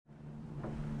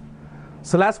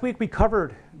So last week we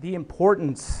covered the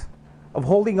importance of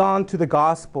holding on to the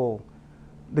gospel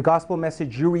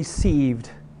message you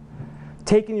received,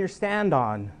 taking your stand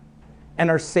on, and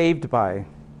are saved by.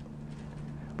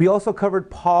 We also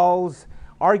covered Paul's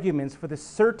arguments for the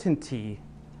certainty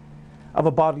of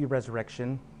a bodily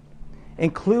resurrection,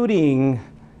 including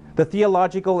the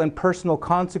theological and personal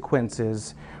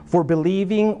consequences for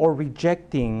believing or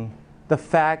rejecting the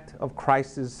fact of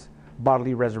Christ's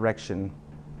bodily resurrection.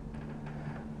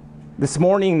 This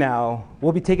morning now,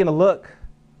 we'll be taking a look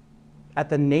at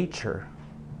the nature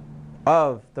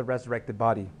of the resurrected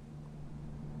body.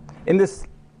 In this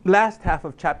last half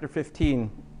of chapter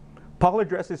 15, Paul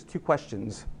addresses two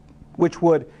questions which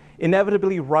would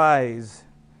inevitably rise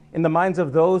in the minds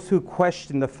of those who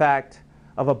question the fact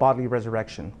of a bodily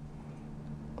resurrection.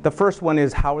 The first one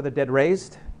is, how are the dead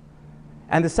raised?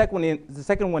 And the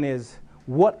second one is,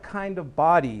 what kind of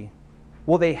body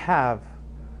will they have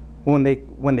when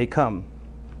they come?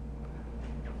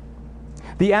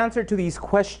 The answer to these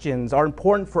questions are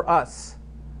important for us,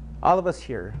 all of us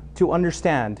here, to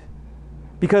understand,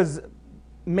 because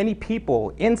many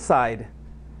people inside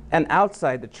and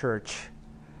outside the church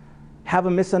have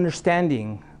a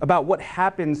misunderstanding about what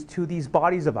happens to these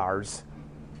bodies of ours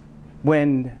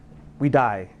when we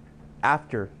die,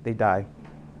 after they die.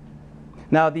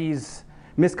 Now, these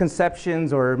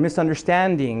misconceptions or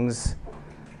misunderstandings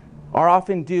are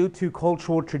often due to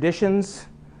cultural traditions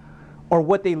or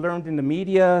what they learned in the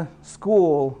media,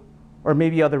 school, or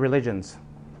maybe other religions.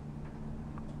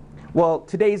 Well,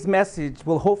 today's message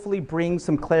will hopefully bring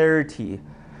some clarity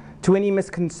to any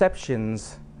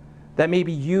misconceptions that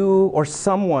maybe you or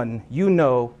someone you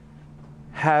know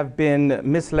have been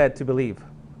misled to believe.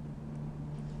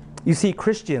 You see,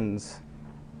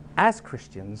 as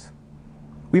Christians,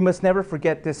 we must never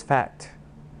forget this fact.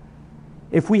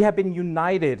 If we have been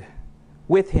united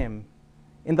with him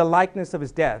in the likeness of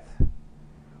his death,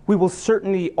 we will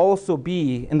certainly also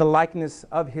be in the likeness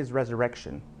of his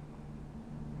resurrection.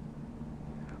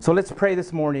 So let's pray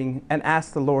this morning and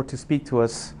ask the Lord to speak to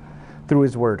us through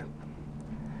his word.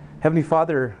 Heavenly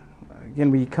Father,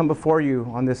 again, we come before you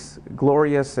on this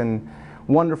glorious and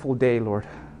wonderful day, Lord,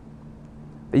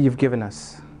 that you've given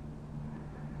us.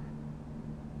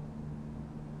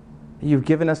 You've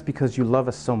given us because you love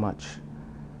us so much.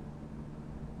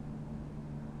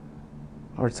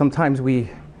 Or sometimes we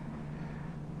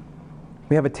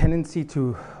have a tendency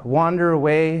to wander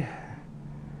away,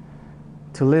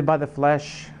 to live by the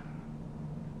flesh,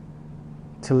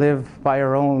 to live by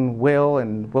our own will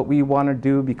and what we want to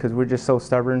do because we're just so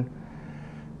stubborn.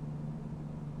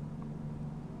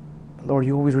 Lord,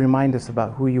 you always remind us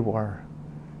about who you are,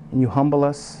 and you humble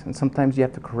us, and sometimes you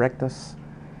have to correct us.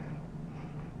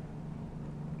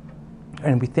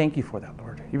 And we thank you for that,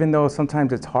 Lord. Even though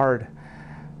sometimes it's hard,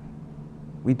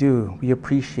 we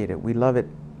appreciate it, we love it,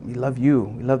 we love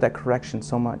you, we love that correction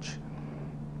so much.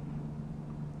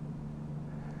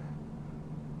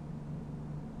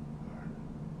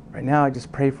 Right now, I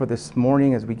just pray for this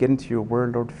morning as we get into your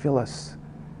word, Lord, fill us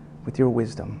with your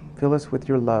wisdom. Fill us with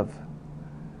your love.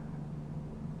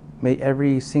 May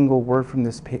every single word from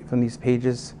these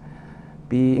pages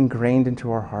be ingrained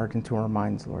into our heart, into our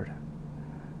minds, Lord.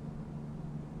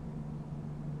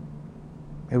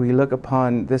 May we look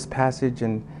upon this passage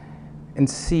and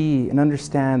see and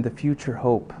understand the future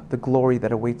hope, the glory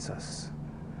that awaits us.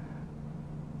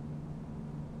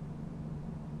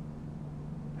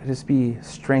 Let us be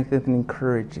strengthened and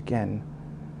encouraged again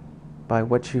by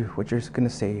what you're going to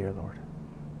say here, Lord.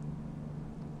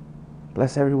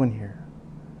 Bless everyone here.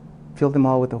 Fill them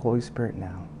all with the Holy Spirit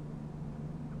now.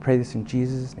 I pray this in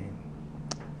Jesus' name.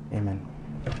 Amen.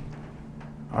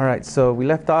 All right, so we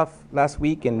left off last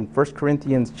week in 1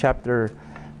 Corinthians chapter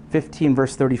 15,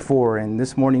 verse 34, and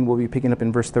this morning we'll be picking up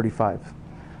in verse 35.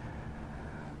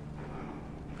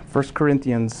 1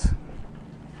 Corinthians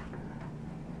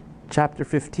chapter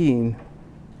 15,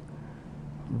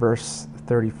 verse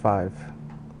 35.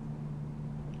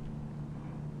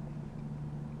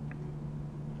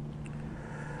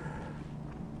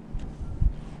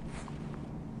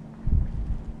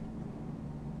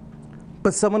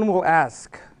 But someone will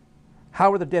ask,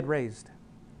 how are the dead raised?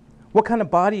 What kind of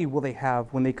body will they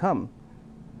have when they come?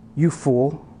 You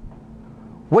fool.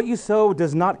 What you sow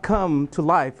does not come to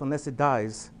life unless it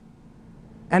dies.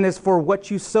 And as for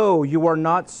what you sow, you are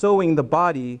not sowing the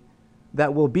body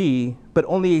that will be, but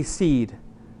only a seed,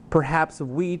 perhaps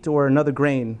of wheat or another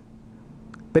grain.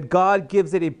 But God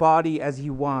gives it a body as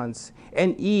he wants,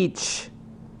 and each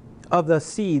of the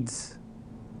seeds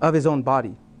of his own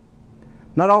body.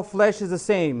 Not all flesh is the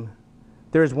same.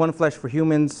 There is one flesh for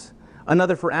humans,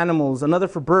 another for animals, another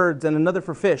for birds, and another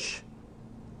for fish.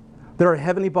 There are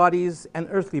heavenly bodies and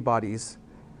earthly bodies,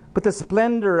 but the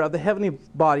splendor of the heavenly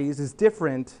bodies is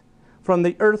different from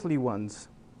the earthly ones.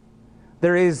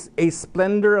 There is a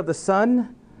splendor of the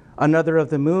sun, another of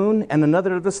the moon, and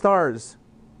another of the stars.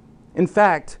 In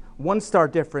fact, one star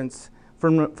difference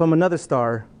from another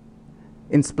star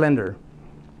in splendor.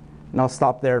 And I'll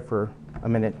stop there for a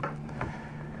minute.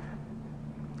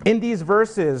 In these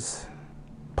verses,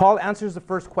 Paul answers the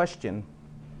first question: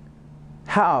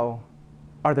 how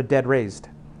are the dead raised?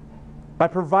 By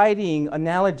providing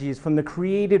analogies from the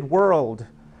created world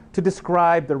to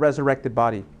describe the resurrected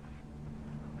body.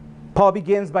 Paul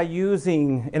begins by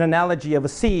using an analogy of a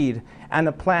seed and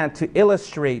a plant to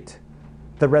illustrate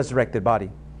the resurrected body.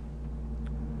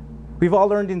 We've all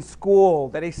learned in school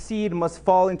that a seed must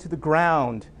fall into the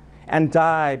ground and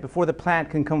die before the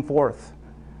plant can come forth.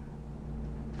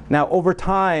 Now, over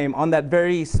time, on that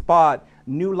very spot,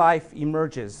 new life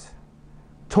emerges,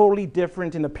 totally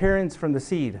different in appearance from the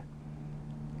seed.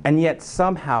 And yet,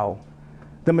 somehow,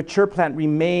 the mature plant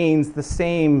remains the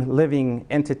same living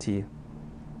entity.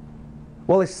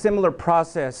 Well, a similar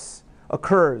process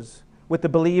occurs with the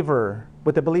believer,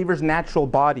 with the believer's natural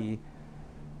body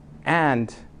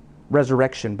and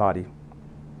resurrection body.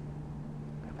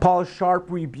 Paul's sharp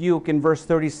rebuke in verse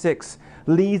 36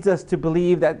 leads us to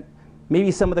believe that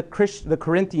maybe some of the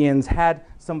Corinthians had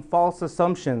some false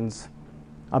assumptions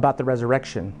about the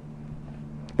resurrection.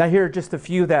 Now, here are just a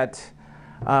few that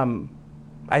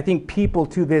I think people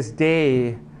to this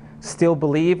day still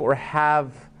believe or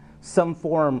have some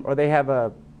form, or they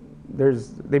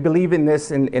believe in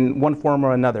this in one form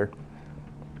or another.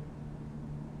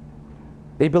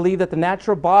 They believe that the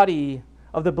natural body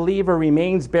of the believer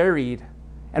remains buried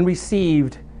and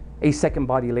received a second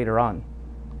body later on.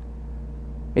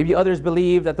 Maybe others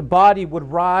believe that the body would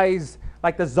rise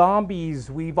like the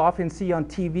zombies we've often seen on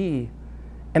TV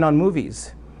and on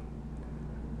movies.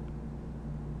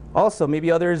 Also,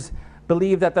 maybe others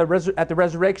believe that at the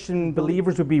resurrection,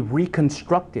 believers would be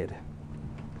reconstructed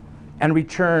and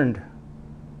returned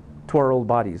to our old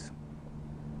bodies.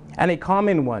 And a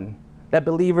common one that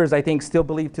believers, I think, still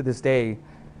believe to this day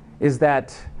is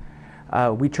that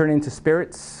we turn into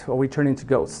spirits or we turn into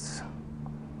ghosts.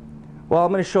 Well,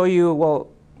 I'm going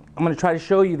to try to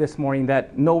show you this morning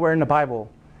that nowhere in the Bible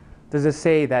does it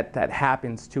say that that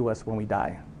happens to us when we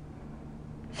die.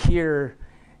 Here,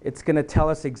 it's going to tell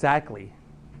us exactly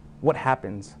what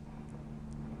happens.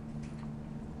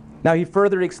 Now, he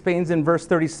further explains in verse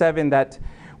 37 that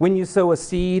when you sow a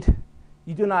seed,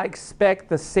 you do not expect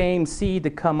the same seed to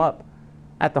come up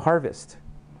at the harvest.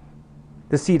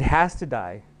 The seed has to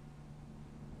die.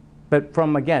 But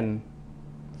from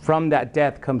that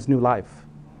death comes new life.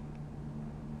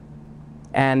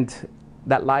 And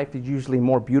that life is usually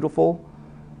more beautiful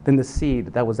than the seed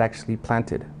that was actually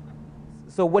planted.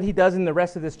 So what he does in the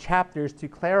rest of this chapter is to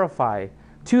clarify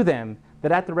to them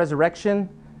that at the resurrection,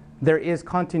 there is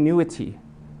continuity.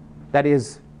 That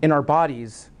is, in our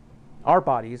bodies,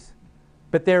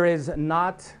 but there is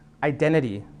not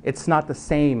identity. It's not the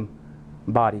same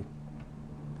body.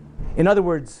 In other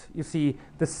words, you see,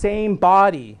 the same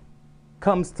body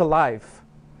comes to life,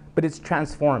 but it's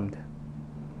transformed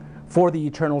for the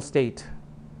eternal state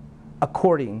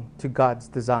according to God's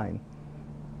design.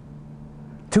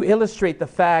 To illustrate the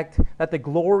fact that the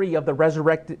glory of the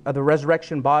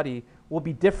resurrection body will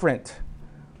be different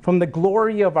from the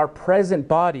glory of our present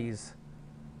bodies,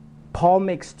 Paul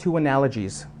makes two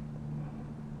analogies,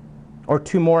 or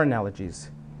two more analogies.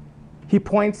 He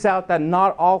points out that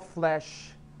not all flesh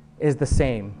is the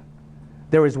same.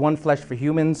 There is one flesh for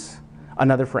humans,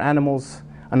 another for animals,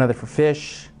 another for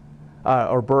fish,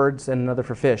 or birds, and another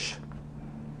for fish.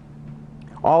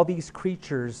 All these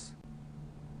creatures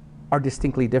are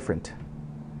distinctly different,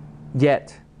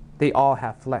 yet they all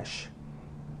have flesh.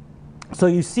 So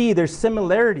you see, there's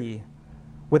similarity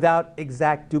without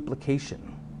exact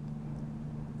duplication.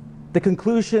 The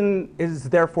conclusion is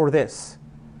therefore this: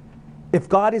 if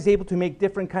God is able to make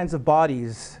different kinds of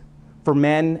bodies for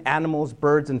men, animals,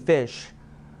 birds, and fish,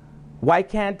 why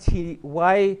can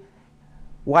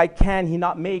he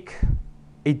not make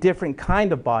a different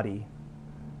kind of body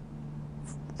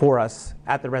for us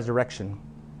at the resurrection?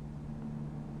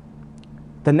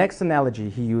 The next analogy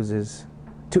he uses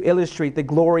to illustrate the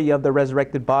glory of the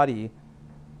resurrected body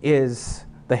is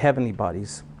the heavenly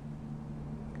bodies.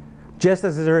 Just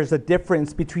as there is a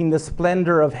difference between the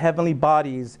splendor of heavenly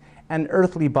bodies and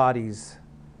earthly bodies,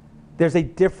 there's a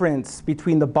difference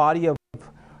between the body of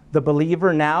the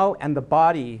believer now and the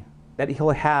body that he'll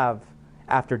have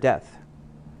after death.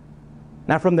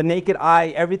 Now, from the naked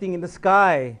eye, everything in the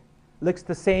sky looks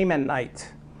the same at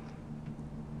night.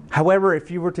 However, if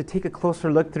you were to take a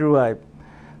closer look through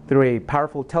a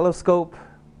powerful telescope,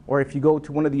 or if you go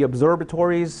to one of the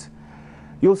observatories,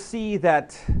 you'll see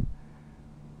that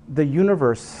the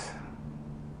universe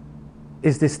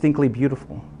is distinctly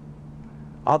beautiful.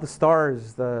 All the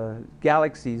stars, the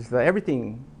galaxies,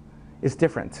 everything is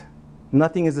different.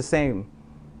 Nothing is the same.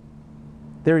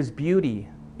 There is beauty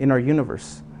in our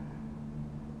universe.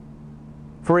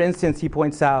 For instance, he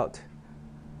points out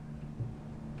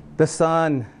the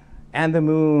sun and the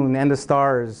moon and the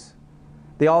stars,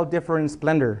 they all differ in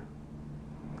splendor.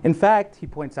 In fact, he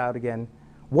points out again,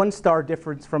 one star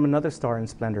differs from another star in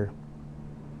splendor.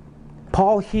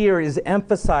 Paul here is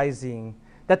emphasizing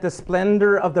that the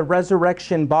splendor of the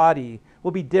resurrection body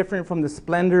will be different from the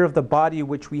splendor of the body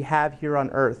which we have here on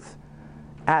earth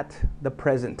at the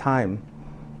present time.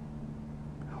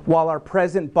 While our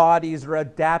present bodies are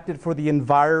adapted for the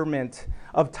environment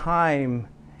of time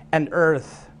and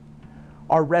earth,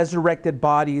 our resurrected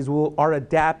bodies are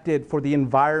adapted for the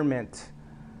environment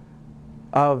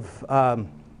of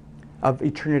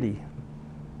eternity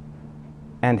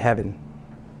and heaven.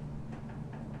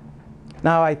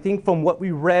 Now, I think from what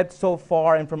we read so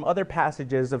far and from other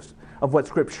passages of what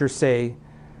scriptures say,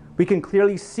 we can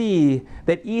clearly see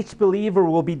that each believer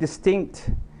will be distinct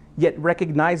yet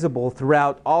recognizable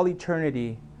throughout all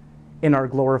eternity in our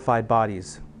glorified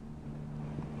bodies.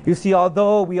 You see,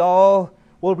 although we all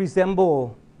will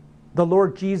resemble the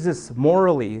Lord Jesus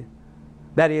morally,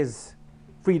 that is,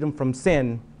 freedom from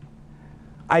sin,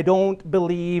 I don't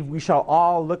believe we shall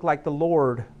all look like the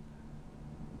Lord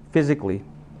physically.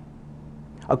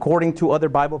 According to other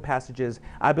Bible passages,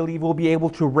 I believe we'll be able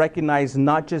to recognize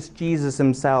not just Jesus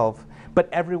himself, but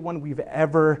everyone we've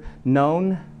ever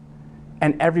known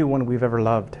and everyone we've ever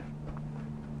loved.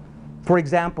 For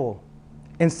example,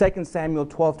 in 2 Samuel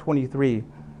 12:23,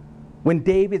 when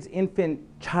David's infant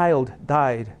child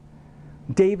died,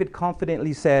 David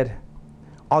confidently said,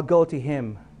 "I'll go to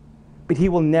him, but he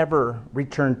will never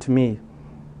return to me."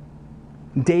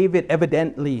 David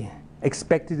evidently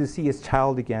expected to see his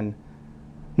child again,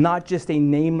 not just a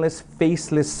nameless,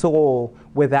 faceless soul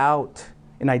without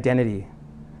an identity,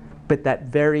 but that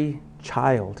very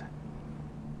child.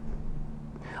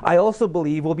 I also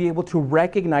believe we'll be able to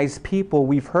recognize people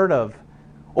we've heard of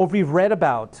or we've read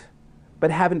about but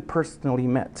haven't personally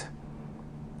met.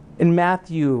 In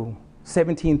Matthew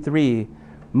 17:3,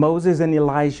 Moses and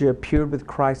Elijah appeared with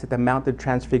Christ at the Mount of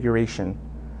Transfiguration.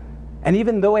 And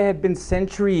even though it had been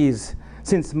centuries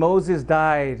since Moses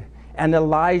died and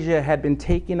Elijah had been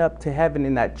taken up to heaven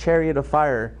in that chariot of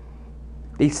fire,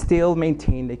 they still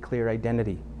maintained a clear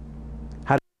identity.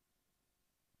 How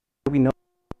do we know?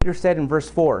 Peter said in verse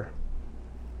 4,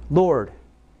 "Lord,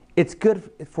 it's good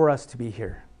for us to be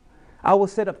here. I will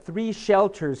set up 3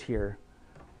 shelters here,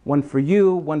 one for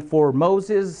you, one for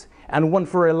Moses, and one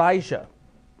for Elijah."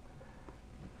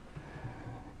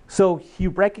 So he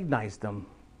recognized them.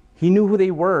 He knew who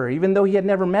they were. Even though he had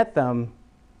never met them,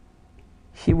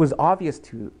 it was obvious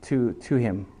to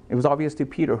him. It was obvious to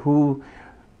Peter who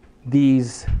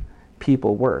these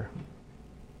people were.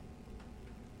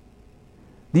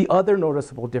 The other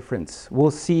noticeable difference we'll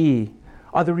see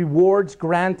are the rewards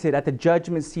granted at the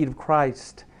judgment seat of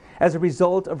Christ as a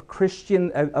result of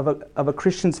a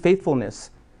Christian's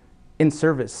faithfulness in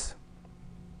service.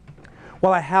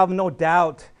 While I have no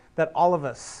doubt that all of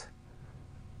us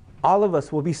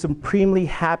will be supremely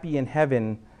happy in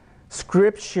heaven,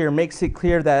 Scripture makes it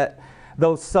clear that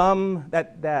though some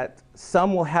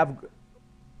will have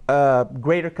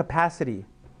greater capacity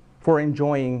for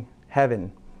enjoying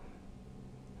heaven.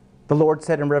 The Lord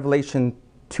said in Revelation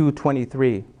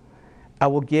 2:23, "I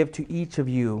will give to each of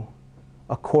you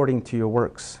according to your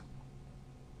works."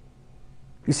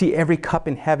 You see, every cup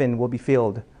in heaven will be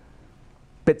filled,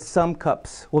 but some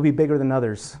cups will be bigger than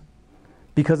others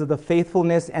because of the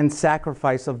faithfulness and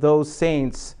sacrifice of those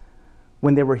saints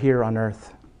when they were here on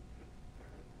earth.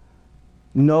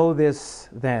 Know this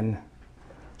then.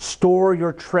 Store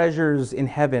your treasures in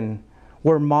heaven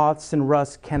where moths and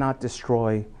rust cannot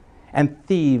destroy and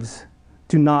thieves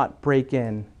do not break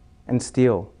in and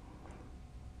steal.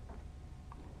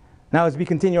 Now, as we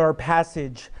continue our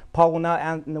passage, Paul will now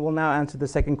answer the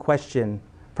second question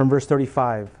from verse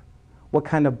 35. What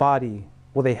kind of body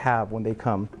will they have when they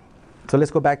come? So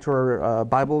let's go back to our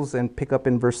Bibles and pick up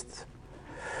in verse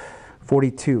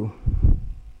 42.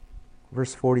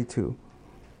 Verse 42.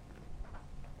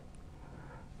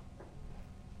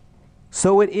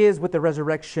 So it is with the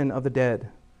resurrection of the dead.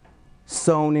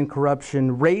 Sown in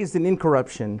corruption, raised in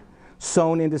incorruption.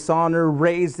 Sown in dishonor,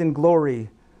 raised in glory.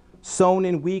 Sown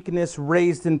in weakness,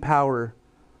 raised in power.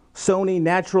 Sown a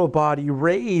natural body,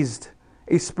 raised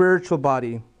a spiritual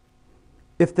body.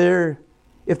 If there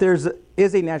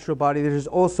is a natural body, there's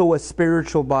also a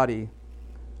spiritual body.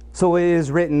 So it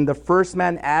is written, the first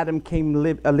man, Adam, came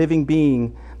a living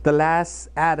being. The last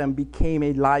Adam became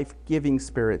a life-giving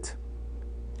spirit.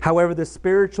 However, the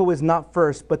spiritual is not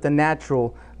first, but the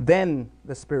natural, then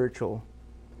the spiritual.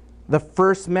 The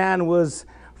first man was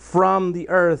from the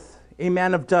earth, a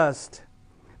man of dust.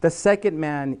 The second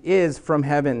man is from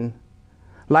heaven.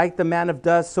 Like the man of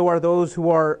dust, so are those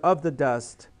who are of the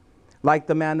dust. Like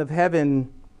the man of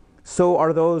heaven, so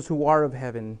are those who are of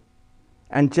heaven.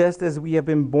 And just as we have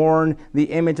been born the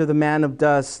image of the man of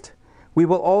dust, we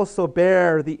will also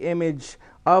bear the image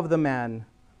of the man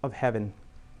of heaven.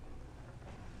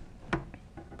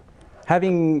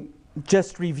 Having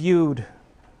just reviewed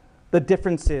the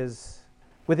differences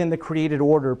within the created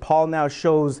order, Paul now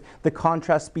shows the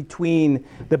contrast between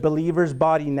the believer's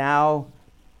body now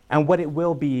and what it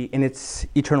will be in its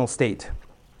eternal state.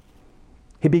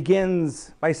 He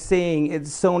begins by saying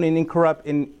it's sown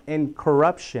in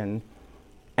corruption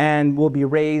and will be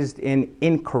raised in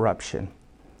incorruption.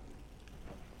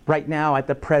 Right now, at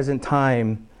the present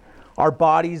time, our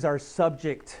bodies are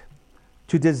subject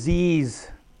to disease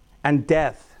and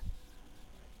death.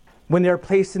 When they're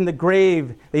placed in the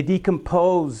grave, they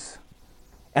decompose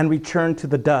and return to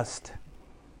the dust.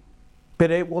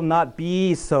 But it will not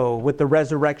be so with the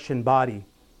resurrection body,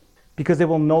 because it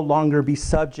will no longer be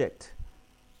subject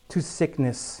to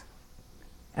sickness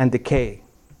and decay.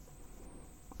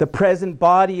 The present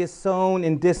body is sown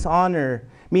in dishonor,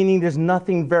 meaning there's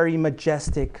nothing very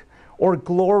majestic or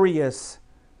glorious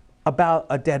about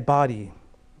a dead body.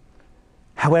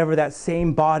 However, that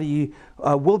same body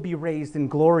will be raised in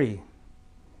glory.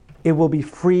 It will be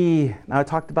free. Now, I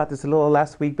talked about this a little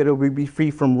last week, but it will be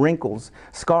free from wrinkles,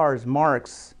 scars,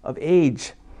 marks of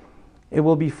age. It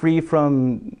will be free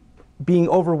from being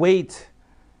overweight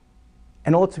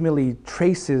and ultimately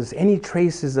any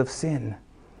traces of sin.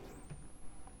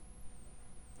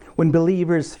 When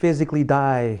believers physically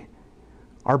die,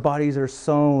 our bodies are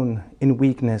sown in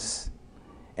weakness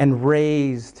and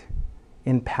raised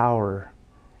in power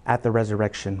at the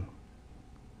resurrection.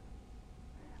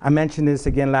 I mentioned this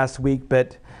again last week,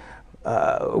 but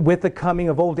with the coming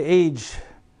of old age,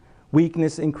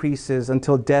 weakness increases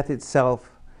until death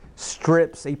itself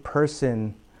strips a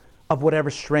person of whatever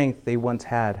strength they once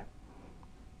had.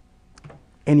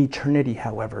 In eternity,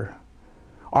 however,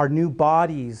 our new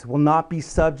bodies will not be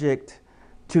subject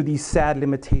to these sad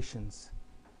limitations,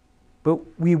 but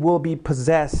we will be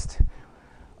possessed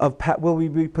of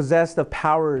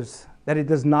powers that it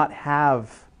does not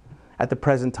have at the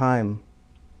present time.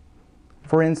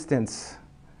 For instance,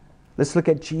 let's look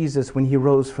at Jesus when he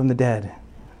rose from the dead.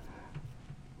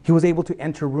 He was able to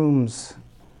enter rooms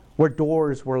where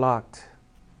doors were locked.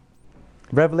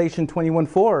 Revelation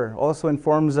 21:4 also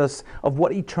informs us of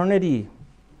what eternity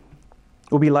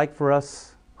will be like for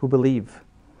us who believe.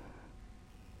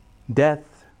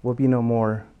 Death will be no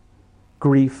more.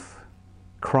 Grief,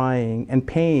 crying, and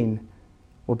pain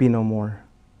will be no more,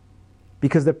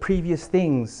 because the previous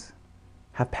things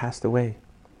have passed away.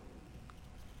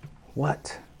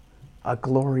 What a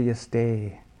glorious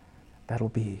day that'll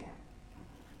be.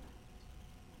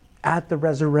 At the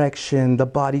resurrection, the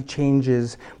body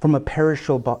changes from a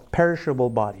perishable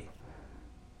body,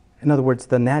 in other words,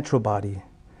 the natural body,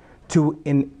 to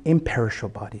an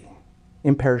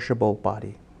imperishable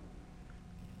body,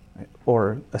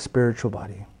 or a spiritual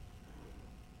body.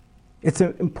 It's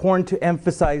important to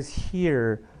emphasize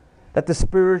here that the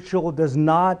spiritual does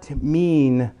not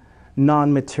mean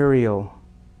non-material.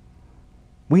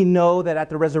 We know that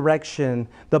at the resurrection,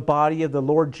 the body of the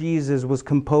Lord Jesus was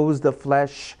composed of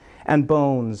flesh and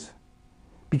bones,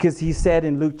 because he said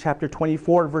in Luke chapter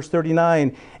 24, verse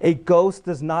 39, a ghost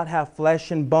does not have flesh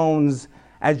and bones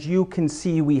as you can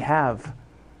see we have.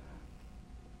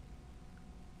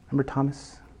 Remember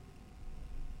Thomas?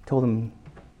 Told him,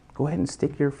 go ahead and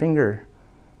stick your finger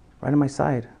right on my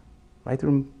side, right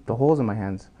through the holes in my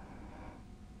hands.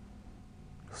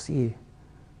 You'll see,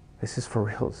 this is for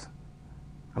reals.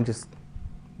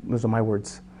 Those are my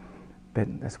words, but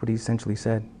that's what he essentially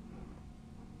said.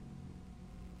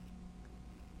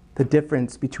 The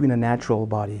difference between a natural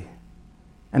body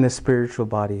and a spiritual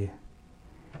body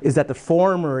is that the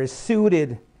former is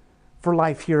suited for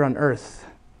life here on earth,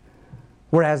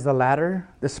 whereas the latter,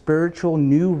 the spiritual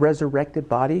new resurrected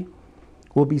body,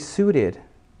 will be suited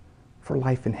for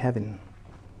life in heaven.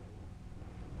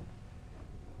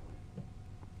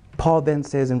 Paul then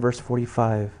says in verse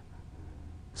 45,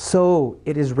 so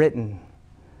it is written,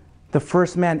 the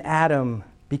first man, Adam,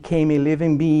 became a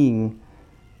living being.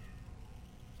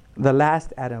 The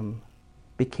last Adam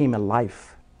became a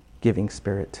life-giving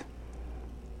spirit.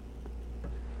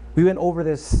 We went over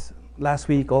this last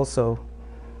week also.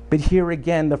 But here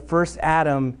again, the first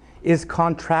Adam is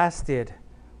contrasted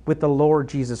with the Lord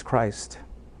Jesus Christ.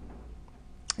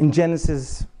 In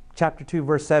Genesis chapter 2,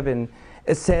 verse 7,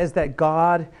 it says that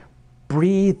God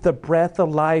breathed the breath of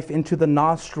life into the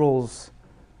nostrils,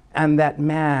 and that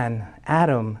man,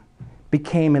 Adam,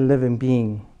 became a living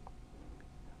being.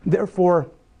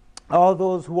 Therefore, all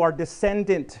those who are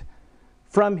descendant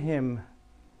from him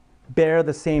bear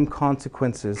the same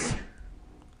consequences.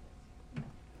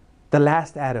 The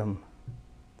last Adam,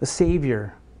 the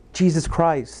Savior, Jesus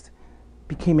Christ,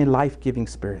 became a life-giving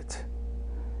spirit.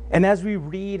 And as we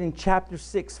read in chapter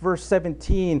 6, verse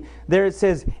 17, there it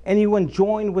says, anyone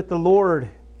joined with the Lord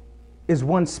is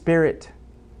one spirit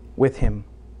with him.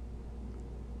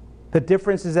 The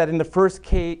difference is that in the first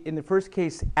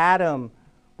case, Adam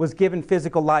was given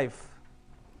physical life,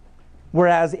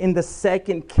 whereas in the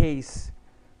second case,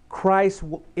 Christ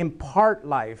will impart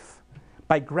life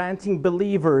by granting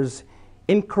believers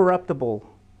incorruptible,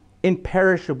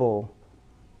 imperishable,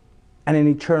 and an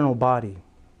eternal body.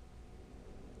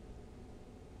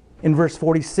 In verse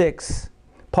 46,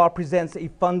 Paul presents a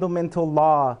fundamental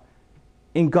law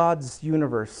in God's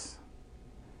universe.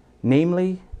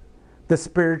 Namely, the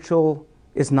spiritual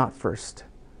is not first,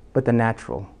 but the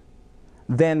natural,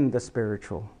 then the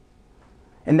spiritual.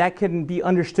 And that can be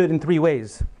understood in three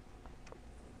ways.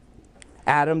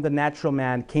 Adam, the natural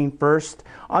man, came first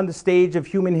on the stage of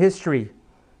human history.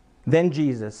 Then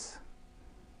Jesus,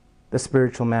 the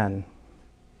spiritual man.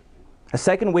 A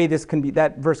second way this can be,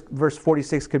 that verse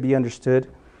 46 could be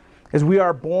understood, is we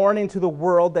are born into the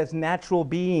world as natural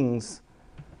beings.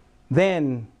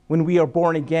 Then, when we are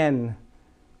born again,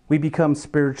 we become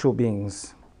spiritual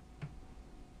beings.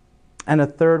 And a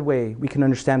third way we can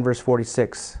understand verse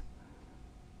 46.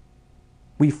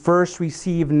 We first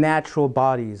receive natural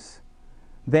bodies.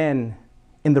 Then,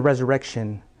 in the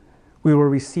resurrection, we will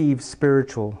receive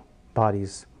spiritual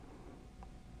bodies.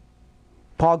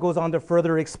 Paul goes on to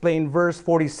further explain verse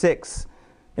 46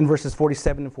 in verses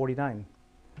 47 and 49.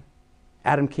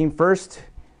 Adam came first,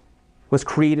 was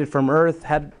created from earth,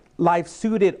 had life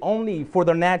suited only for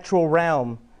the natural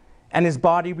realm, and his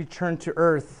body returned to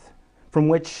earth from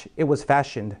which it was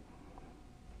fashioned.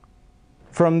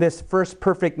 From this first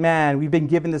perfect man, we've been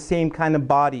given the same kind of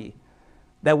body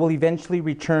that will eventually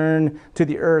return to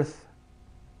the earth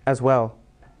as well.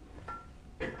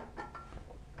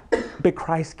 But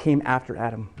Christ came after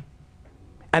Adam,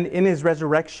 and in his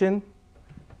resurrection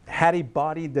had a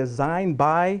body designed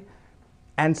by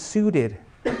and suited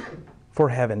for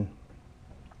heaven.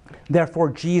 Therefore,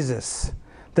 Jesus,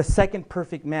 the second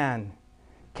perfect man,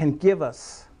 can give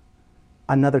us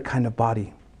another kind of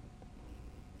body.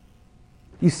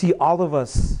 You see, all of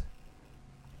us,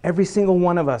 every single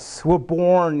one of us, were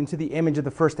born into the image of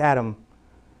the first Adam.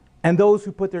 And those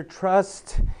who put their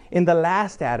trust in the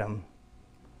last Adam,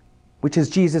 which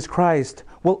is Jesus Christ,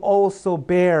 will also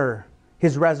bear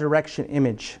his resurrection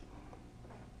image.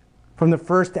 From the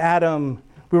first Adam,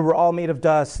 we were all made of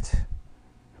dust.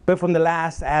 But from the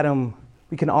last Adam,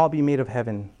 we can all be made of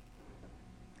heaven.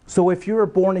 So if you're a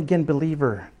born-again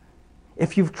believer,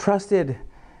 if you've trusted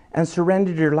and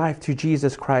surrendered your life to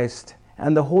Jesus Christ,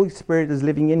 and the Holy Spirit is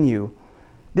living in you,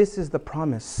 this is the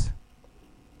promise.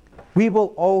 We will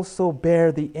also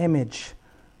bear the image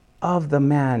of the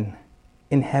man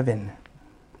in heaven.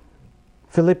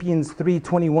 Philippians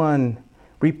 3:21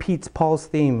 repeats Paul's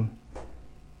theme.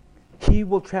 He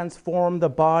will transform the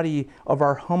body of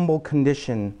our humble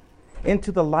condition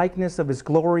into the likeness of his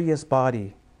glorious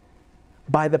body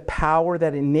by the power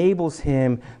that enables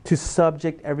him to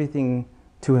subject everything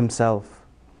to himself.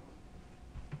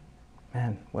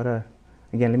 Man,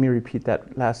 again, let me repeat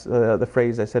that the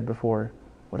phrase I said before.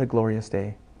 What a glorious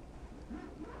day.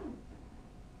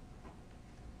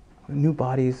 New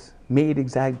bodies made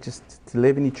exact just to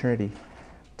live in eternity,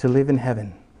 to live in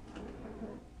heaven.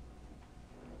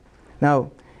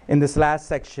 Now, in this last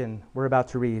section we're about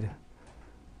to read,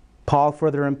 Paul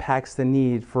further unpacks the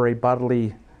need for a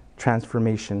bodily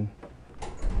transformation.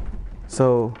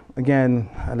 So again,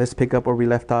 let's pick up where we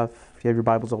left off. If you have your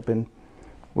Bibles open,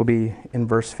 we'll be in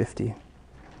verse 50.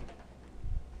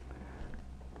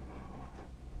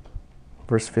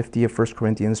 Verse 50 of 1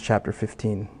 Corinthians chapter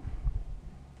 15.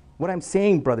 What I'm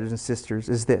saying, brothers and sisters,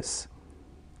 is this.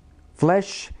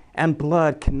 Flesh and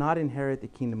blood cannot inherit the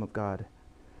kingdom of God,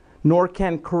 nor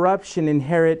can corruption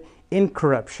inherit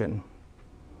incorruption.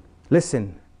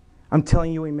 Listen, I'm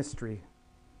telling you a mystery.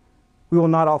 We will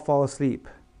not all fall asleep,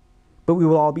 but we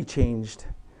will all be changed.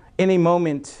 In a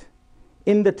moment,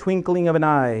 in the twinkling of an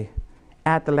eye,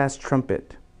 at the last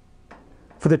trumpet.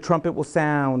 For the trumpet will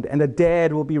sound, and the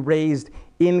dead will be raised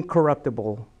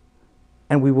incorruptible,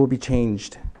 and we will be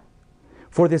changed.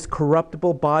 For this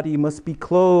corruptible body must be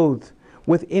clothed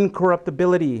with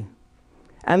incorruptibility,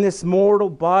 and this mortal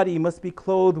body must be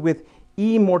clothed with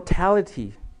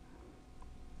immortality.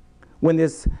 When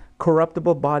this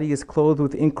corruptible body is clothed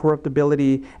with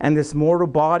incorruptibility, and this mortal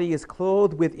body is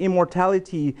clothed with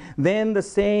immortality, then the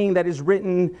saying that is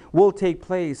written will take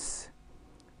place.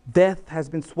 Death has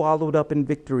been swallowed up in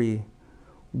victory.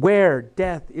 Where,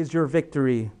 death, is your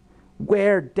victory?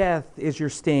 Where, death, is your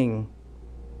sting?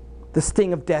 The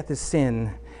sting of death is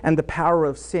sin, and the power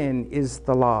of sin is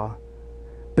the law.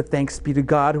 But thanks be to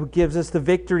God who gives us the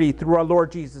victory through our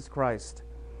Lord Jesus Christ.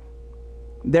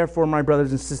 Therefore, my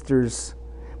brothers and sisters,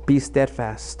 be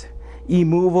steadfast,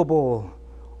 immovable,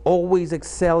 always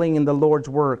excelling in the Lord's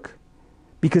work,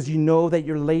 because you know that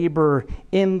your labor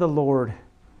in the Lord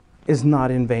is not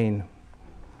in vain.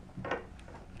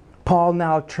 Paul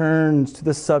now turns to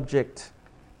the subject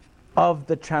of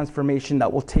the transformation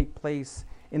that will take place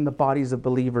in the bodies of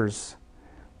believers,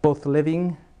 both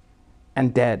living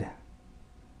and dead,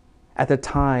 at the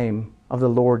time of the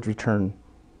Lord's return.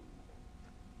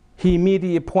 He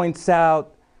immediately points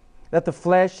out that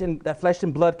flesh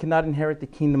and blood cannot inherit the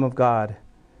kingdom of God,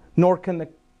 nor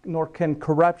can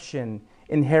corruption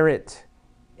inherit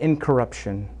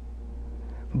incorruption.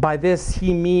 By this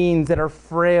he means that our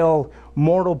frail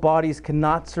mortal bodies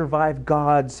cannot survive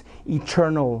God's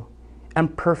eternal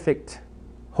and perfect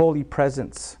holy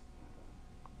presence.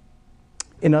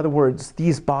 In other words,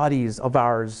 these bodies of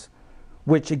ours,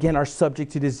 which again are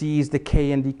subject to disease,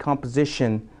 decay, and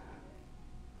decomposition,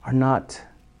 are not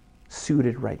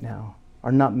suited right now,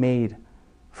 are not made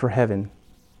for heaven,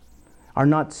 are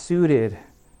not suited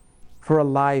for a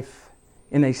life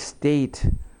in a state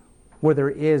where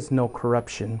there is no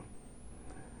corruption.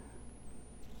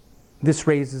 This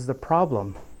raises the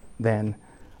problem, then,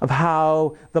 of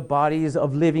how the bodies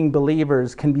of living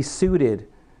believers can be suited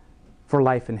for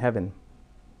life in heaven.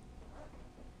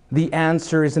 The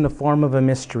answer is in the form of a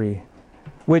mystery,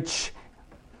 which,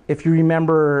 if you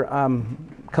remember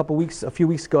a few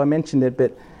weeks ago I mentioned it,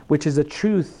 but which is a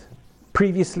truth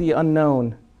previously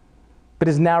unknown, but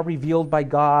is now revealed by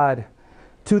God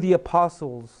to the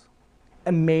apostles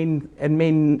and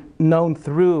made known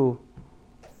through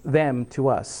them to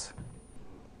us.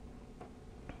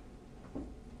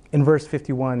 In verse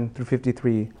 51 through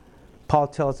 53, Paul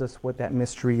tells us what that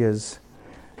mystery is.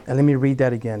 And let me read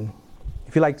that again.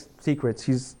 If you like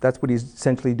secrets, that's what he's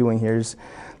essentially doing here. He's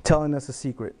telling us a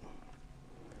secret.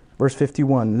 Verse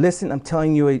 51, listen, I'm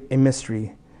telling you a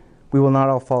mystery. We will not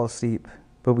all fall asleep,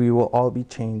 but we will all be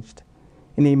changed.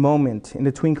 In a moment, in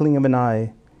the twinkling of an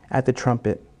eye, at the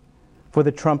trumpet. For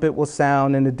the trumpet will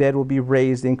sound, and the dead will be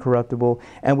raised incorruptible,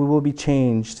 and we will be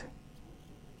changed.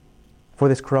 For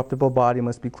this corruptible body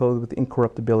must be clothed with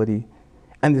incorruptibility,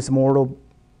 and this mortal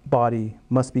body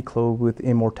must be clothed with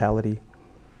immortality.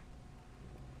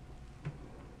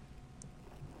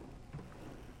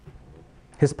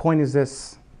 His point is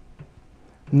this: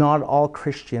 not all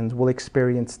Christians will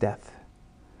experience death,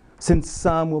 since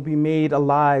some will be made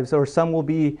alive, or some will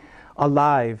be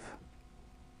alive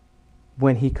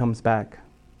when he comes back.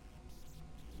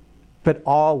 But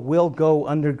all will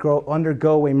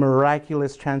undergo a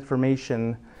miraculous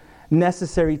transformation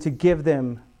necessary to give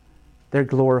them their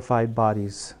glorified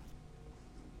bodies.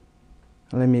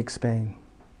 Let me explain.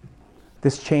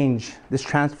 This change, this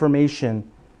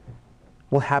transformation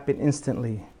will happen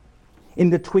instantly, in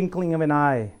the twinkling of an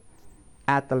eye,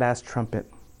 at the last trumpet.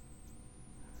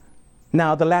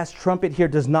 Now, the last trumpet here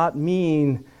does not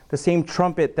mean the same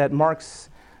trumpet that marks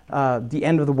the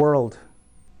end of the world,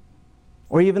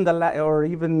 or even the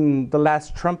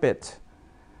last trumpet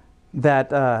that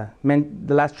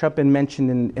the last trumpet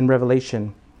mentioned in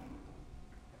Revelation.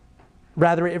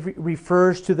 Rather, it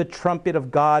refers to the trumpet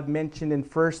of God mentioned in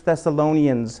 1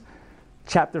 Thessalonians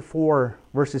chapter 4,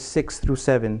 verses 6 through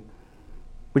 7,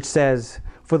 which says,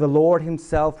 "For the Lord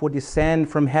himself will descend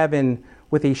from heaven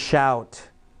with a shout,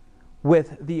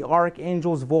 with the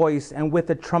archangel's voice, and with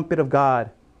the trumpet of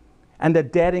God. And the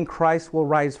dead in Christ will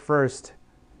rise first.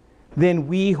 Then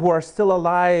we who are still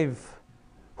alive,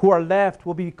 who are left,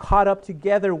 will be caught up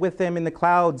together with them in the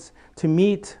clouds to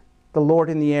meet the Lord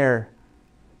in the air.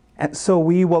 And so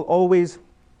we will always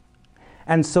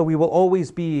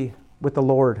be with the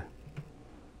Lord."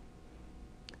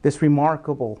 This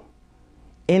remarkable,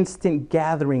 instant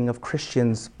gathering of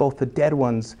Christians, both the dead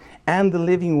ones and the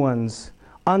living ones,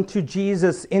 unto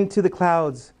Jesus into the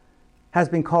clouds, has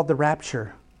been called the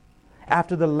rapture,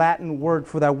 after the Latin word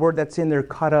for that word that's in there,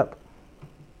 caught up.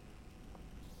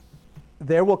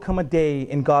 there will come a day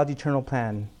in God's eternal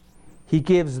plan. He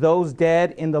gives those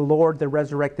dead in the Lord their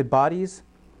resurrected bodies,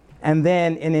 and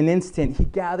then in an instant, he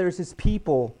gathers his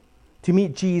people to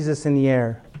meet Jesus in the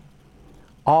air.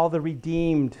 All the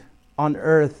redeemed on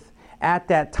earth at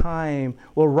that time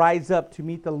will rise up to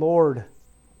meet the Lord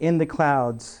in the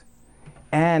clouds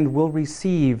and will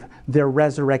receive their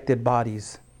resurrected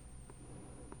bodies.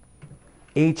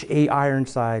 H.A.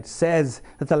 Ironside says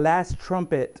that the last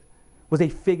trumpet was a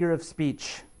figure of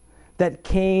speech that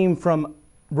came from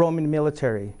Roman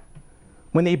military.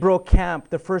 When they broke camp,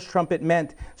 the first trumpet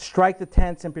meant strike the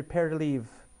tents and prepare to leave.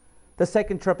 The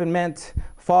second trumpet meant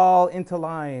fall into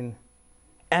line.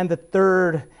 And the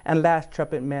third and last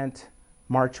trumpet meant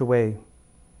march away.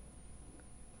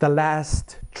 The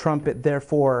last trumpet,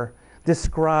 therefore,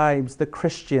 describes the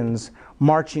Christians'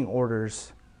 marching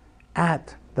orders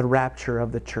at the rapture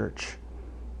of the church.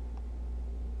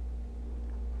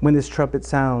 When this trumpet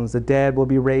sounds, the dead will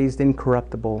be raised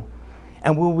incorruptible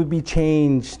and will be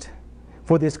changed.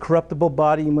 For this corruptible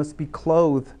body must be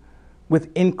clothed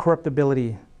with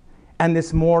incorruptibility, and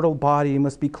this mortal body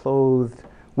must be clothed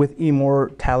with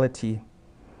immortality.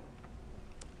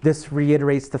 This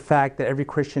reiterates the fact that every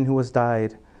Christian who has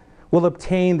died will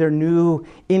obtain their new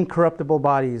incorruptible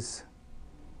bodies,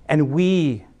 and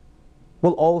we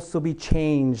will also be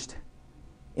changed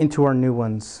into our new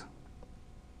ones.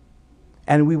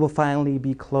 And we will finally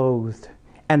be clothed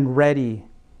and ready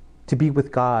to be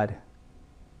with God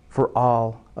for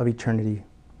all of eternity.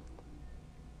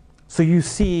 So you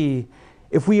see,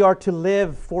 if we are to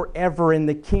live forever in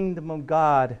the kingdom of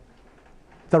God,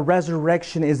 the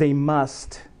resurrection is a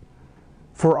must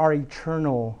for our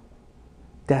eternal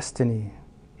destiny.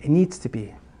 It needs to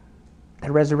be.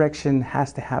 The resurrection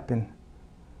has to happen.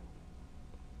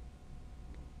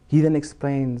 He then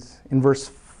explains in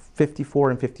verse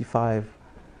 54 and 55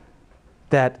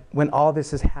 that when all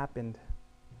this has happened,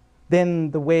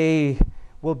 then the way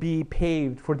will be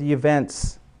paved for the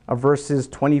events of verses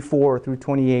 24 through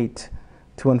 28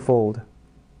 to unfold.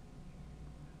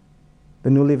 The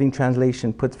New Living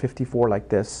Translation puts 54 like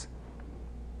this.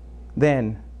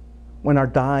 Then, when our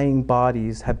dying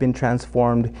bodies have been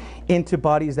transformed into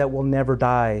bodies that will never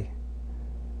die,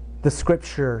 the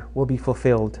scripture will be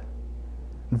fulfilled,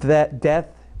 that death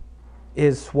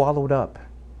is swallowed up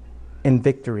in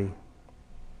victory.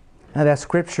 Now that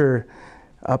scripture,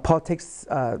 Paul takes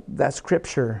that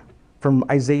scripture from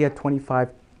Isaiah 25,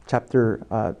 chapter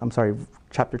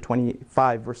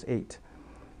 25, verse 8.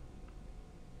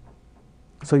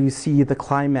 So you see the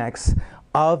climax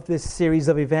of this series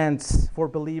of events for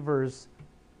believers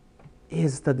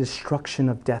is the destruction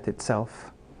of death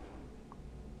itself.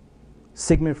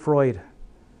 Sigmund Freud,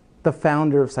 the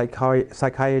founder of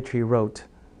psychiatry, wrote,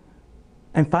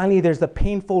 "And finally there's the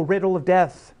painful riddle of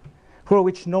death, for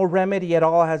which no remedy at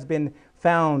all has been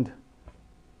found,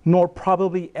 nor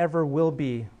probably ever will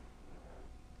be."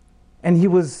 And he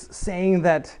was saying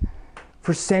that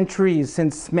for centuries,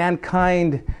 since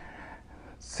mankind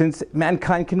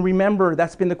can remember,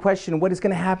 that's been the question: what is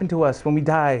going to happen to us when we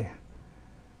die?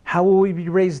 How will we be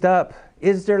raised up?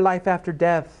 Is there life after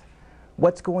death?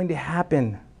 What's going to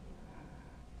happen?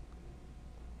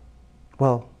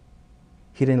 Well,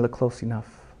 he didn't look close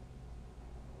enough.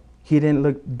 He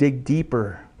didn't dig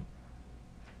deeper,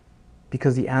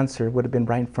 because the answer would have been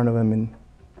right in front of him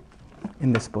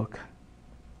in this book.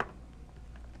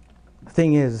 The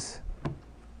thing is,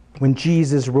 when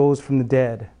Jesus rose from the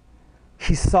dead,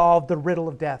 he solved the riddle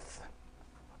of death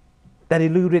that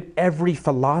eluded every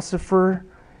philosopher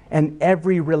and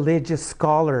every religious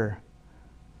scholar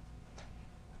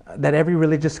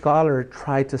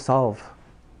tried to solve.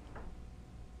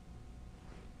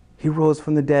 He rose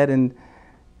from the dead, and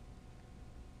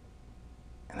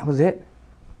that was it.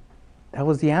 That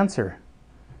was the answer.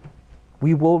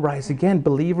 We will rise again.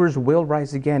 Believers will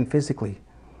rise again physically.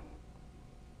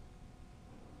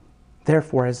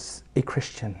 Therefore, as a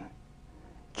Christian,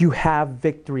 you have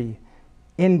victory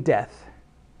in death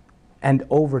and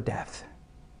over death.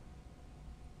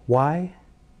 Why?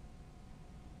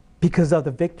 Because of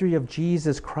the victory of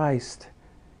Jesus Christ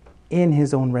in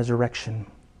his own resurrection.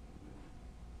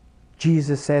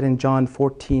 Jesus said in John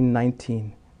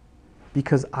 14:19,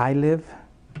 "Because I live,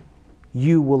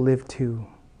 you will live too."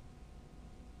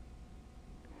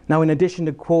 Now, in addition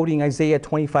to quoting Isaiah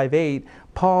 25:8,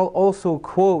 Paul also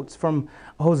quotes from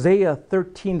Hosea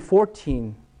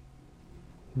 13:14,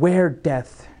 "Where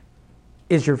death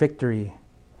is your victory?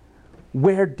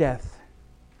 Where death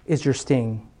is your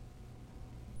sting?"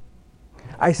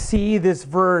 I see this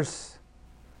verse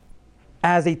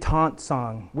as a taunt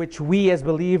song, which we as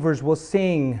believers will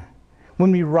sing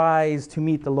when we rise to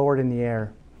meet the Lord in the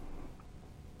air.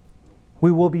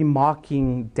 We will be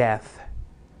mocking death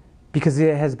because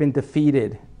it has been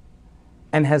defeated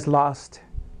and has lost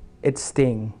its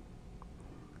sting.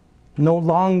 No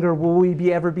longer will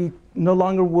we ever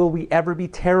be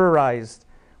terrorized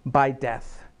by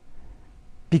death,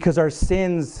 because our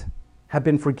sins have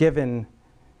been forgiven,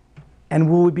 and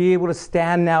we will be able to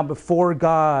stand now before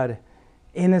God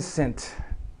innocent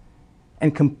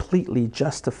and completely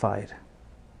justified.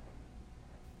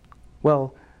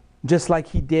 Well, just like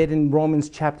he did in Romans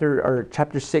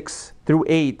chapter 6 through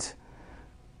 8,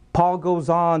 Paul goes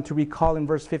on to recall in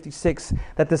verse 56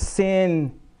 that the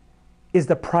sin is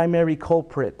the primary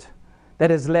culprit that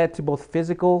has led to both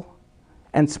physical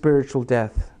and spiritual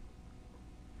death.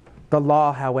 The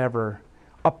law, however,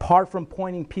 apart from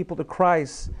pointing people to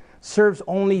Christ, serves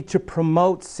only to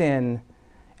promote sin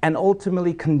and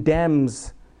ultimately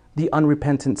condemns the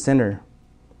unrepentant sinner.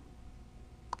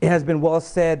 It has been well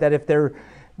said that if there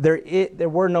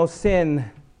were no sin,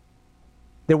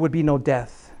 there would be no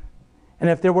death. And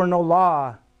if there were no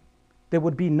law, there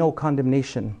would be no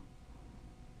condemnation.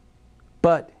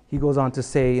 But, he goes on to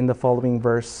say in the following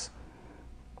verse,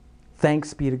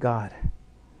 thanks be to God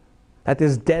that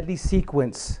this deadly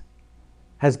sequence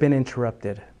has been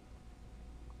interrupted.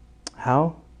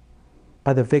 How?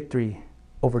 By the victory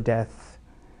over death.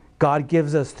 God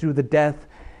gives us through the death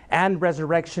and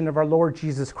resurrection of our Lord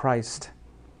Jesus Christ.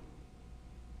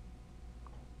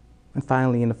 And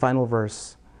finally, in the final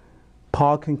verse,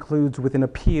 Paul concludes with an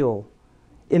appeal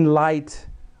in light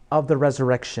of the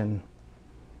resurrection.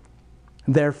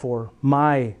 Therefore,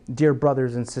 my dear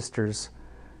brothers and sisters,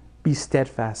 be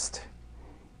steadfast,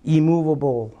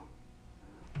 immovable,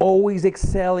 always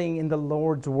excelling in the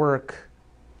Lord's work,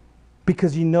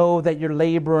 because you know that your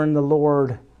labor in the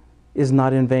Lord is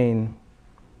not in vain.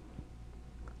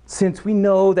 Since we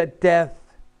know that death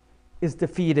is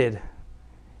defeated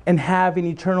and have an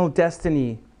eternal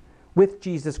destiny with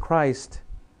Jesus Christ,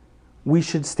 we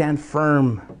should stand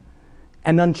firm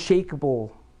and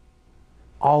unshakable,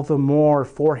 all the more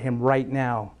for him right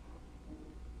now.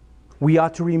 We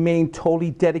ought to remain totally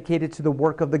dedicated to the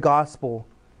work of the gospel,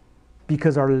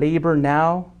 because our labor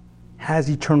now has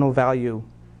eternal value.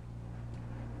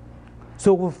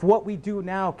 So if what we do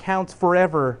now counts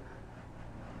forever,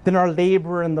 then our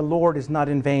labor in the Lord is not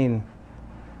in vain.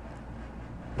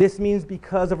 This means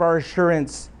because of our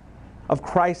assurance of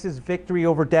Christ's victory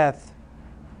over death,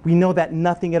 we know that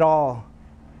nothing at all,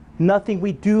 nothing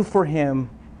we do for him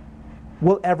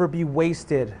will ever be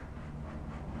wasted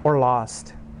or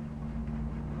lost.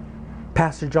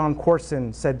 Pastor John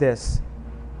Corson said this: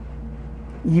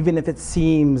 even if it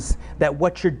seems that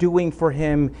what you're doing for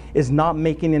him is not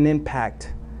making an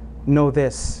impact, know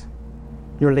this: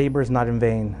 your labor is not in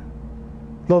vain.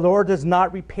 The Lord does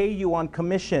not repay you on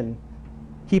commission.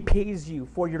 He pays you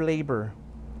for your labor.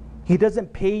 He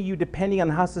doesn't pay you depending on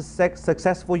how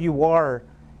successful you are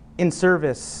in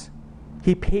service.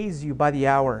 He pays you by the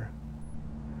hour.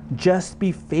 Just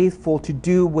be faithful to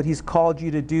do what he's called you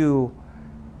to do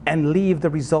and leave the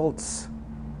results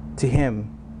to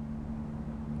him.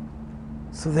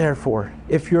 So therefore,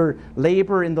 if your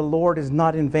labor in the Lord is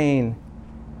not in vain,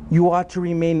 you ought to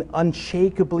remain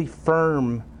unshakably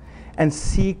firm and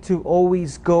seek to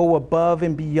always go above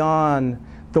and beyond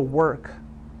the work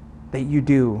that you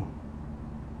do.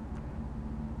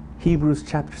 Hebrews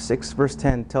chapter 6 verse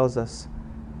 10 tells us,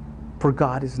 for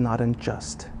God is not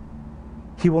unjust.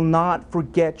 He will not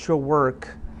forget your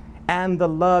work and the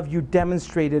love you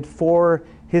demonstrated for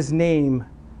his name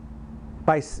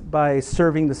by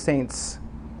serving the saints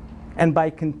and by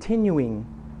continuing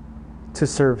to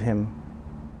serve him.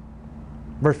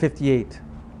 Verse 58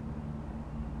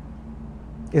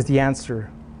 is the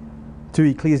answer to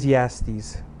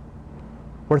Ecclesiastes,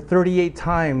 where 38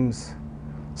 times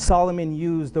Solomon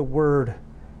used the word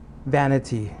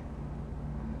vanity.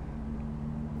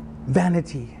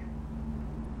 Vanity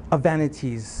of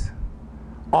vanities.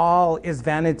 All is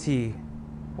vanity,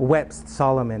 wept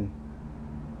Solomon.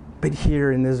 But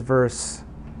here in this verse,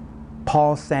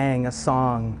 Paul sang a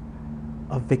song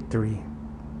of victory.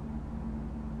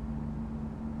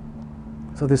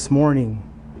 So this morning,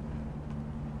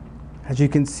 as you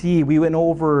can see, we went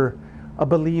over a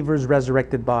believer's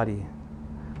resurrected body,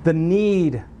 the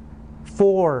need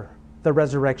for the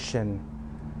resurrection,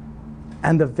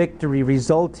 and the victory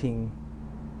resulting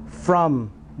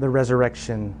from the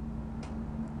resurrection.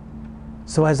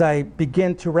 So as I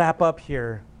begin to wrap up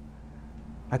here,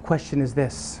 my question is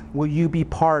this: will you be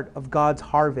part of God's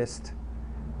harvest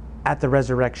at the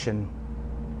resurrection?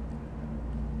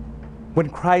 When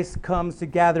Christ comes to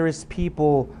gather his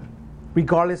people,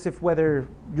 regardless of whether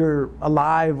you're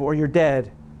alive or you're dead,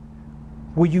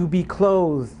 will you be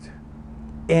clothed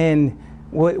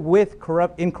with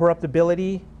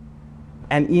incorruptibility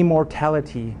and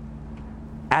immortality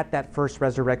at that first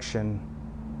resurrection.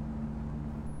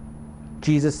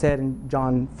 Jesus said in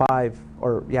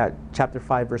chapter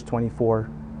 5, verse 24,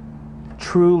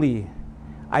 "Truly,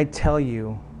 I tell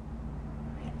you,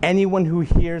 anyone who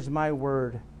hears my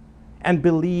word and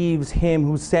believes him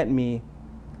who sent me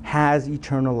has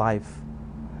eternal life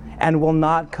and will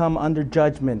not come under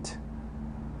judgment,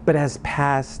 but has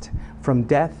passed from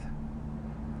death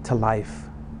to life.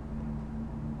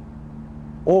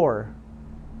 Or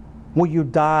will you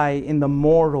die in the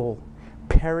mortal,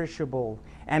 perishable,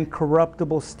 and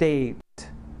corruptible state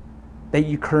that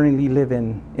you currently live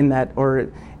in that, or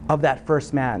of that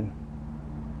first man,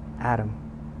 Adam?"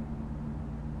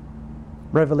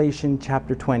 Revelation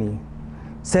chapter 20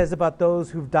 says about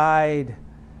those who've died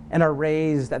and are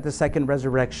raised at the second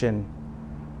resurrection,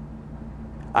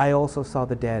 "I also saw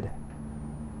the dead,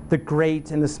 the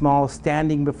great and the small,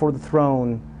 standing before the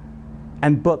throne,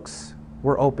 and books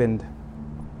were opened.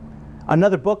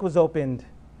 Another book was opened,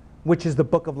 which is the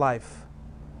book of life.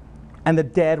 And the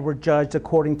dead were judged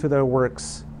according to their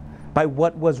works, by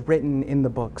what was written in the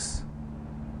books.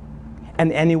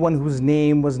 And anyone whose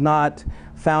name was not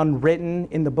found written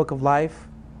in the book of life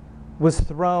was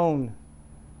thrown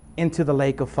into the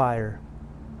lake of fire.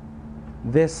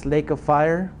 This lake of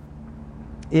fire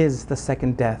is the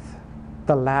second death,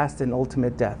 the last and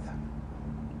ultimate death."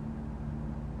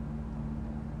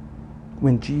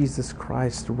 When Jesus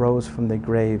Christ rose from the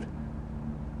grave,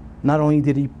 not only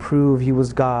did he prove he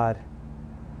was God,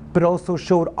 but also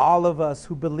showed all of us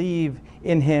who believe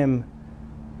in him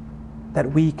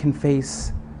that we can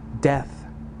face death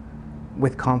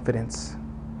with confidence.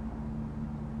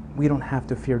 We don't have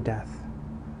to fear death.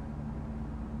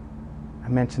 I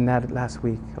mentioned that last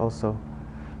week also.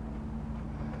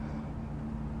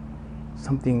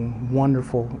 Something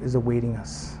wonderful is awaiting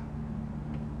us.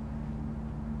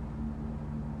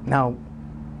 Now,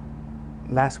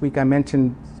 last week I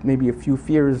mentioned maybe a few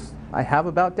fears I have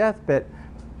about death, but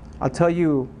I'll tell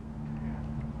you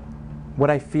what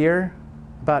I fear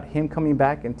about him coming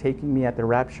back and taking me at the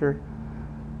rapture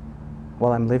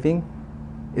while I'm living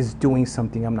is doing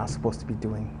something I'm not supposed to be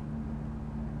doing,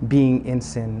 being in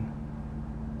sin.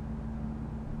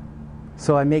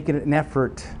 So I make it an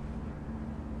effort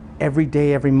every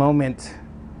day, every moment,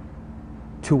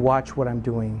 to watch what I'm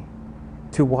doing,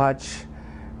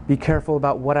 be careful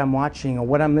about what I'm watching or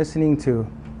what I'm listening to,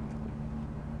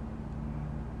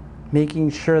 making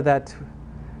sure that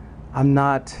I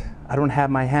don't have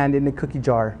my hand in the cookie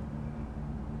jar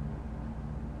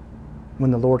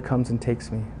when the Lord comes and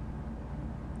takes me.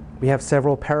 We have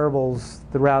several parables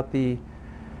throughout the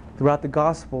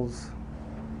Gospels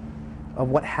of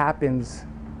what happens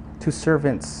to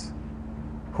servants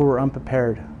who were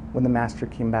unprepared when the master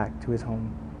came back to his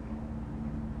home.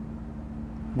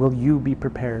 Will you be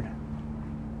prepared?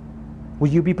 Will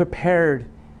you be prepared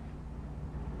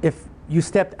if you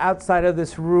stepped outside of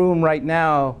this room right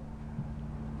now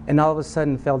and all of a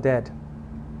sudden fell dead?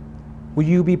 Will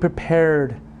you be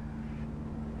prepared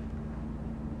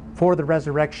for the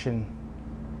resurrection,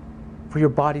 for your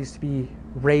bodies to be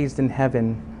raised in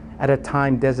heaven at a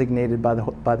time designated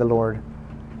by the Lord?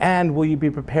 And will you be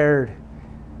prepared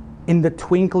in the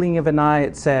twinkling of an eye,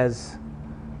 it says,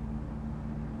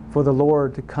 for the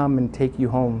Lord to come and take you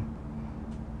home?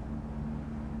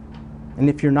 And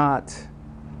if you're not,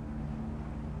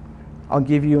 I'll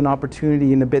give you an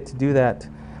opportunity in a bit to do that.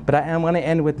 But I am going to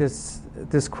end with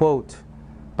this quote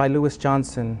by Lewis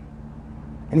Johnson.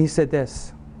 And he said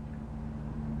this: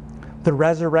 "The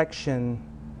resurrection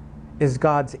is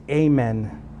God's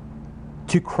amen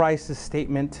to Christ's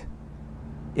statement,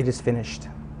 'It is finished.'"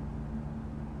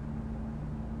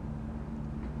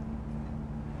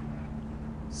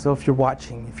 So if you're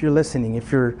watching, if you're listening,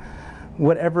 if you're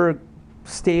whatever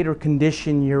state or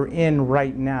condition you're in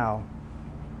right now,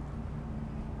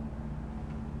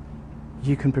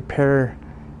 you can prepare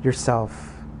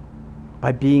yourself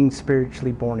by being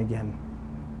spiritually born again.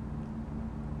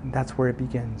 And that's where it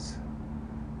begins.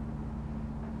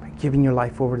 By giving your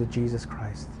life over to Jesus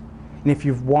Christ. And if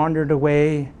you've wandered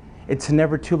away, it's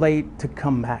never too late to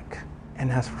come back and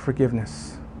ask for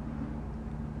forgiveness.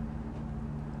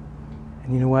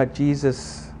 And you know what?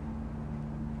 Jesus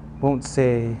won't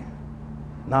say,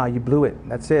 "Nah, you blew it.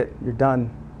 That's it. You're done.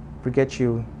 Forget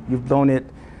you. You've blown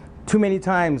it too many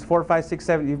times. 4, 5, 6,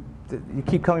 7. You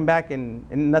keep coming back and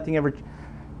nothing ever."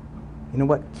 You know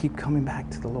what? Keep coming back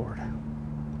to the Lord.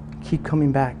 Keep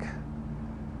coming back.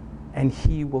 And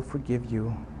He will forgive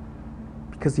you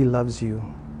because He loves you.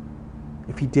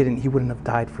 If He didn't, He wouldn't have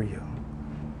died for you.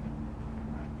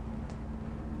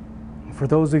 For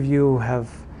those of you who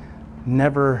have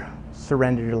never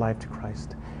surrendered your life to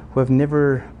Christ, who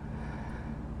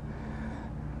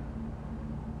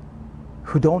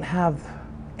don't have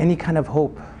any kind of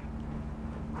hope,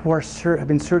 who have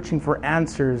been searching for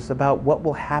answers about what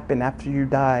will happen after you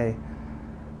die,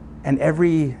 and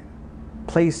every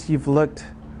place you've looked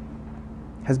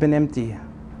has been empty.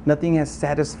 Nothing has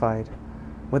satisfied,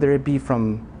 whether it be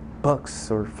from books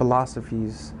or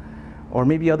philosophies or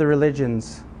maybe other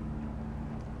religions.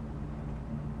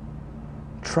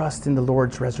 Trust in the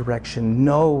Lord's resurrection.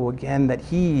 Know again that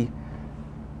He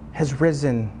has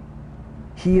risen.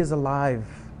 He is alive.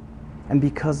 And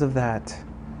because of that,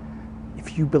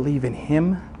 if you believe in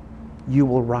Him, you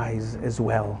will rise as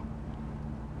well.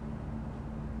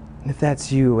 And if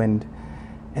that's you and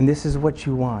this is what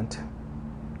you want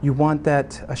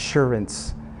that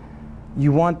assurance,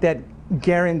 you want that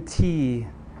guarantee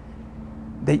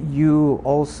that you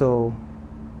also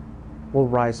will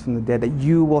rise from the dead, that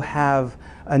you will have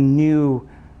a new,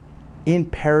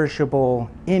 imperishable,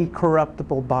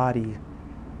 incorruptible body,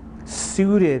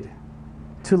 suited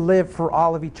to live for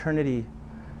all of eternity.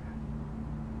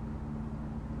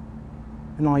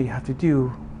 And all you have to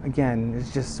do, again,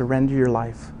 is just surrender your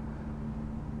life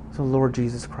to the Lord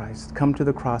Jesus Christ. Come to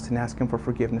the cross and ask Him for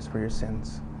forgiveness for your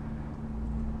sins.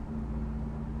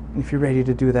 And if you're ready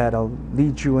to do that, I'll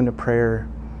lead you in a prayer.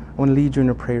 I want to lead you in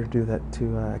a prayer to do that,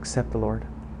 to accept the Lord.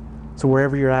 So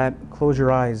wherever you're at, close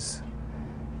your eyes,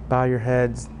 bow your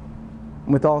heads,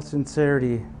 and with all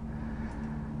sincerity,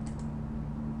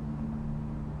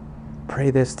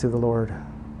 pray this to the Lord.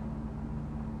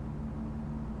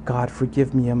 God,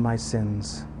 forgive me of my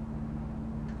sins.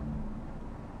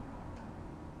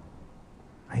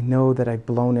 I know that I've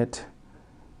blown it.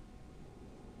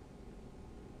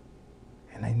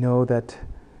 And I know that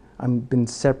I've been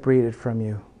separated from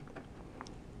you.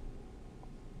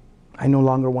 I no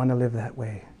longer want to live that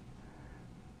way.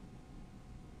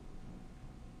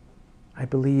 I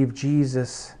believe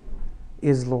Jesus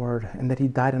is Lord and that He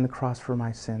died on the cross for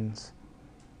my sins.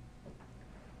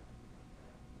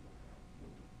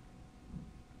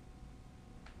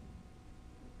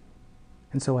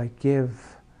 And so I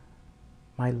give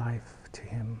my life to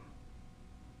Him.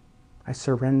 I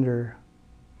surrender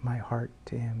my heart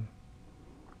to Him,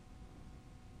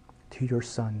 to your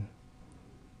Son.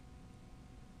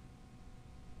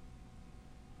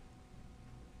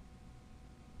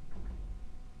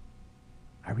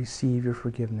 I receive your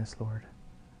forgiveness, Lord.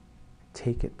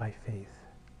 Take it by faith.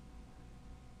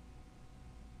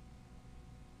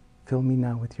 Fill me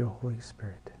now with your Holy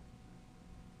Spirit.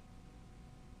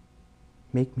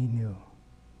 Make me new,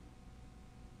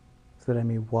 so that I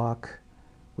may walk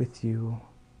with you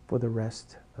for the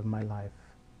rest of my life,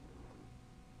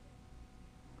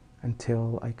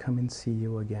 until I come and see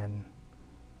you again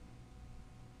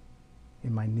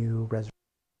in my new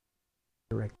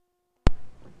resurrection.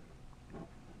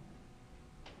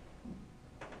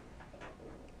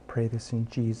 Pray this in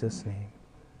Jesus' name.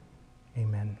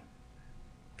 Amen.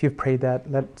 If you've prayed that,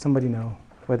 let somebody know,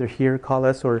 whether here, call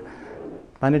us, or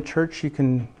find a church you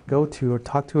can go to, or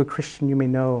talk to a Christian you may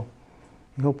know.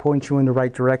 He'll point you in the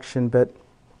right direction. But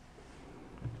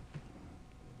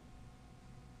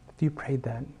if you prayed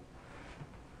that,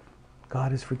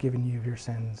 God has forgiven you of your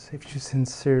sins. If you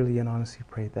sincerely and honestly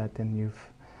prayed that, then your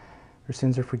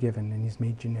sins are forgiven and He's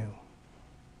made you new.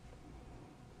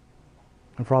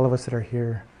 And for all of us that are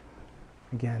here,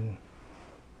 again,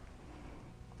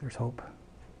 there's hope.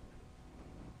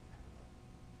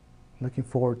 Looking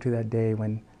forward to that day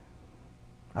when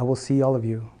I will see all of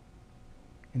you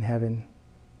in heaven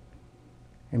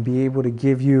and be able to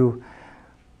give you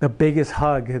the biggest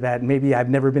hug that maybe I've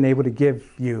never been able to give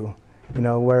you,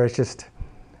 where it's just,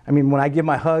 when I give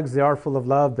my hugs, they are full of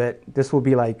love, but this will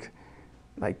be like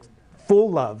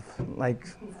full love, like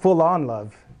full on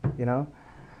love,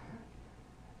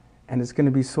 And it's going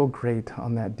to be so great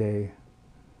on that day.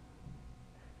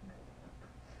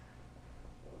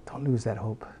 Don't lose that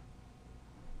hope.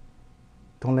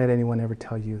 Don't let anyone ever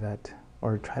tell you that,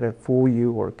 or try to fool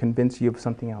you or convince you of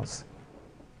something else.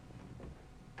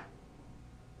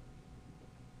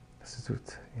 This is,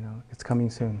 it's coming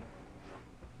soon.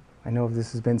 I know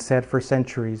this has been said for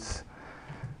centuries,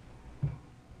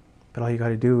 but all you got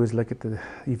to do is look at the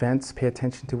events, pay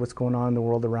attention to what's going on in the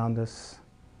world around us,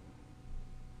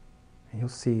 and you'll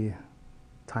see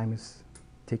time is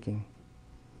ticking.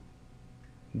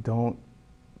 Don't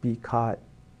be caught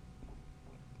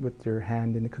with your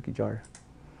hand in the cookie jar.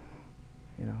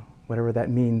 Whatever that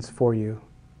means for you.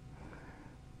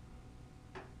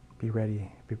 Be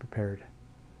ready, be prepared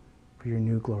for your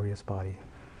new glorious body.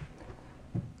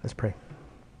 Let's pray.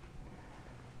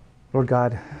 Lord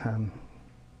God,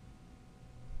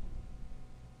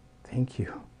 thank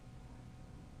you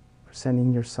for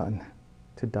sending your Son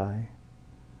to die.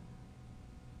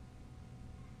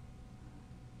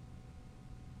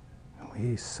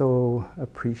 We so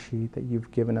appreciate that you've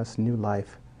given us new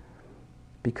life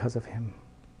because of him,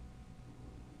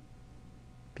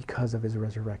 because of his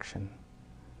resurrection.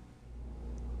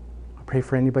 I pray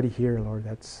for anybody here, Lord,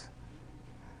 that's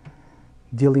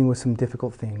dealing with some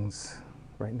difficult things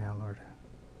right now, Lord.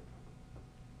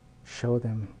 Show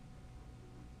them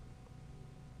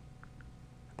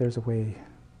there's a way.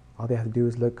 All they have to do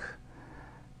is look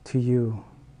to you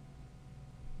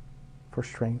for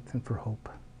strength and for hope.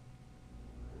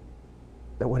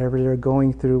 That whatever they're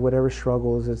going through, whatever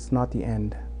struggles, it's not the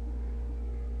end.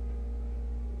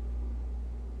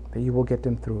 That you will get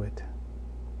them through it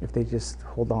if they just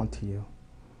hold on to you.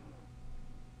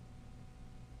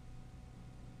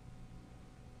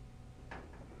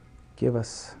 Give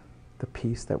us the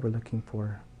peace that we're looking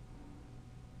for.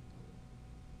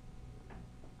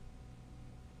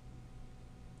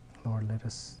 Lord, let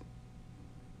us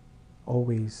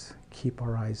always keep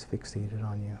our eyes fixated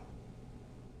on you.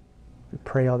 We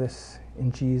pray all this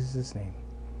in Jesus' name.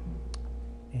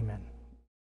 Amen.